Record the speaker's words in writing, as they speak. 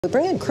We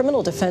bring in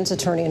criminal defense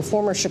attorney and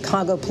former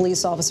Chicago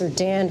police officer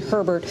Dan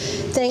Herbert.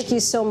 Thank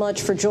you so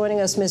much for joining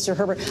us, Mr.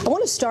 Herbert. I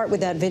want to start with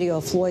that video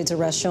of Floyd's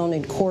arrest shown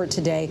in court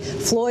today.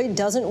 Floyd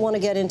doesn't want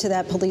to get into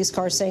that police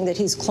car, saying that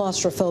he's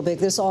claustrophobic.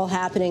 This all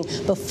happening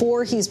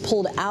before he's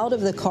pulled out of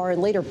the car and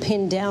later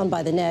pinned down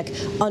by the neck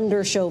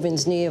under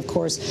Chauvin's knee, of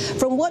course.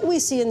 From what we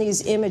see in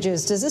these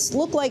images, does this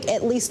look like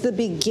at least the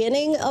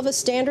beginning of a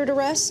standard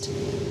arrest?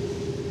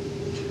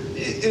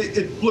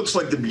 It looks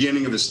like the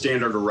beginning of a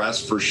standard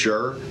arrest for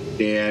sure,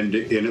 and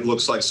it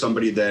looks like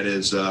somebody that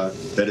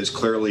is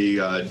clearly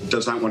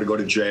does not want to go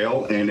to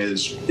jail and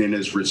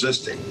is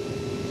resisting.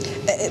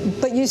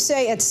 But you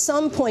say at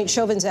some point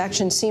Chauvin's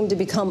actions seemed to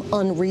become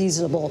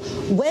unreasonable.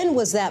 When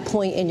was that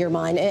point in your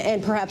mind,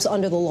 and perhaps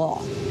under the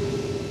law?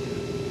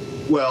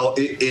 Well,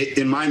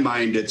 in my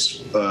mind, it's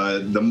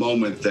the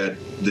moment that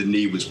the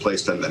knee was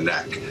placed on the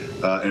neck.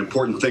 An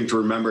important thing to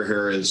remember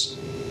here is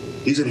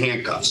he's in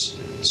handcuffs.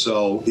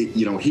 So,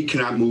 he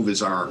cannot move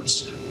his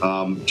arms.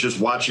 Just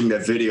watching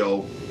that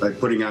video,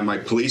 putting on my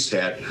police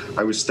hat,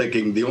 I was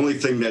thinking the only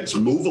thing that's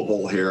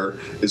movable here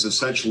is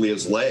essentially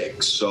his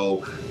legs.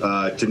 So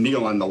to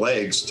kneel on the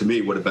legs, to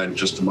me, would have been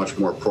just a much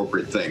more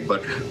appropriate thing.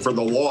 But for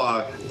the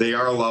law, they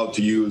are allowed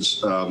to use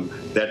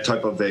that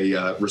type of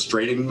a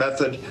restraining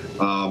method.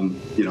 At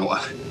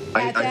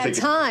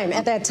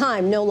that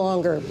time, no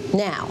longer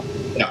now.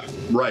 Yeah,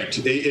 right.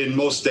 And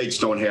most states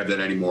don't have that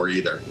anymore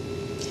either.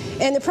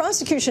 And the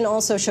prosecution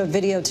also showed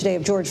video today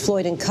of George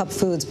Floyd in cup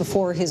foods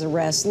before his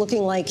arrest,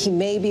 looking like he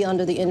may be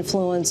under the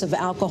influence of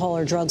alcohol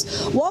or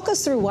drugs. Walk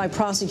us through why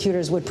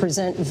prosecutors would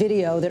present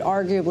video that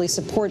arguably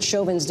supports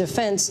Chauvin's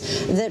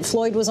defense that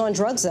Floyd was on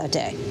drugs that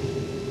day.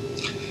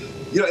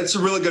 It's a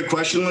really good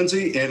question,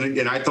 Lindsay,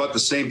 and I thought the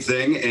same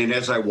thing. And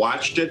as I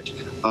watched it,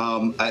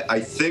 I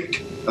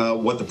think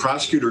what the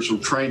prosecutors were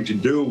trying to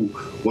do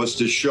was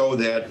to show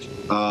that,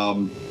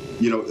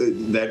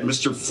 that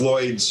Mr.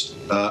 Floyd's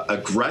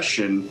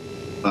aggression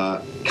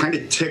kind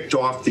of ticked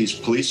off these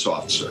police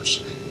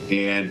officers.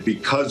 And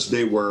because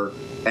they were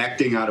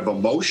acting out of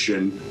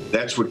emotion,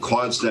 that's what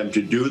caused them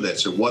to do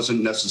this. It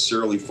wasn't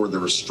necessarily for the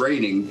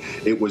restraining.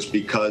 It was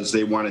because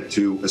they wanted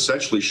to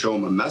essentially show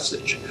him a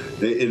message.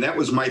 And that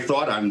was my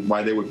thought on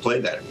why they would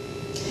play that.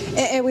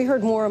 And we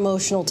heard more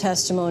emotional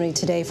testimony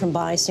today from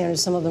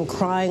bystanders, some of them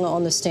crying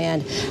on the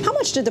stand. How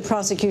much did the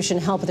prosecution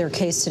help their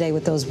case today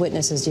with those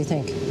witnesses, do you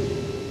think?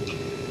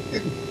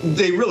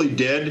 They really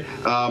did.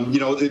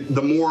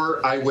 The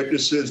more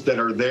eyewitnesses that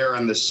are there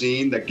on the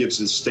scene, that gives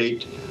the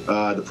state,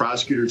 the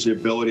prosecutors, the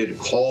ability to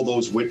call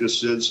those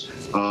witnesses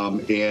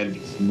and,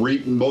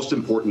 most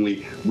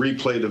importantly,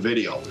 replay the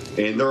video.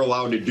 And they're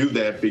allowed to do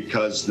that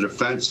because the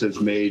defense has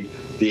made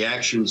the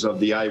actions of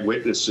the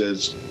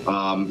eyewitnesses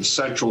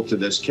central to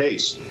this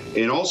case.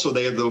 And also,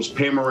 they have those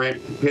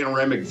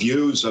panoramic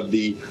views of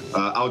the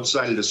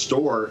outside of the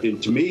store.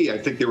 And to me, I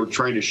think they were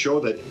trying to show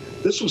that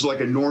this was like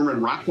a Norman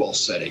Rockwell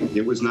setting.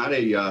 It was not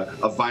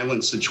a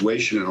violent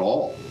situation at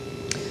all.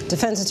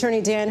 Defense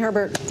attorney Dan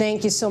Herbert,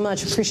 thank you so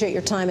much. Appreciate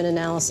your time and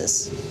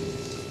analysis.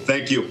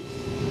 Thank you.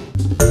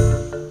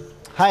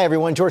 Hi,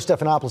 everyone. George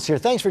Stephanopoulos here.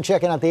 Thanks for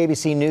checking out the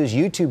ABC News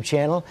YouTube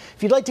channel.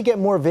 If you'd like to get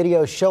more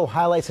videos, show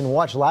highlights, and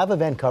watch live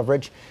event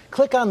coverage,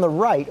 click on the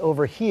right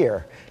over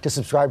here to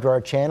subscribe to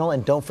our channel.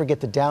 And don't forget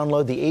to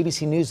download the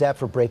ABC News app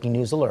for breaking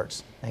news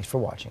alerts. Thanks for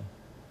watching.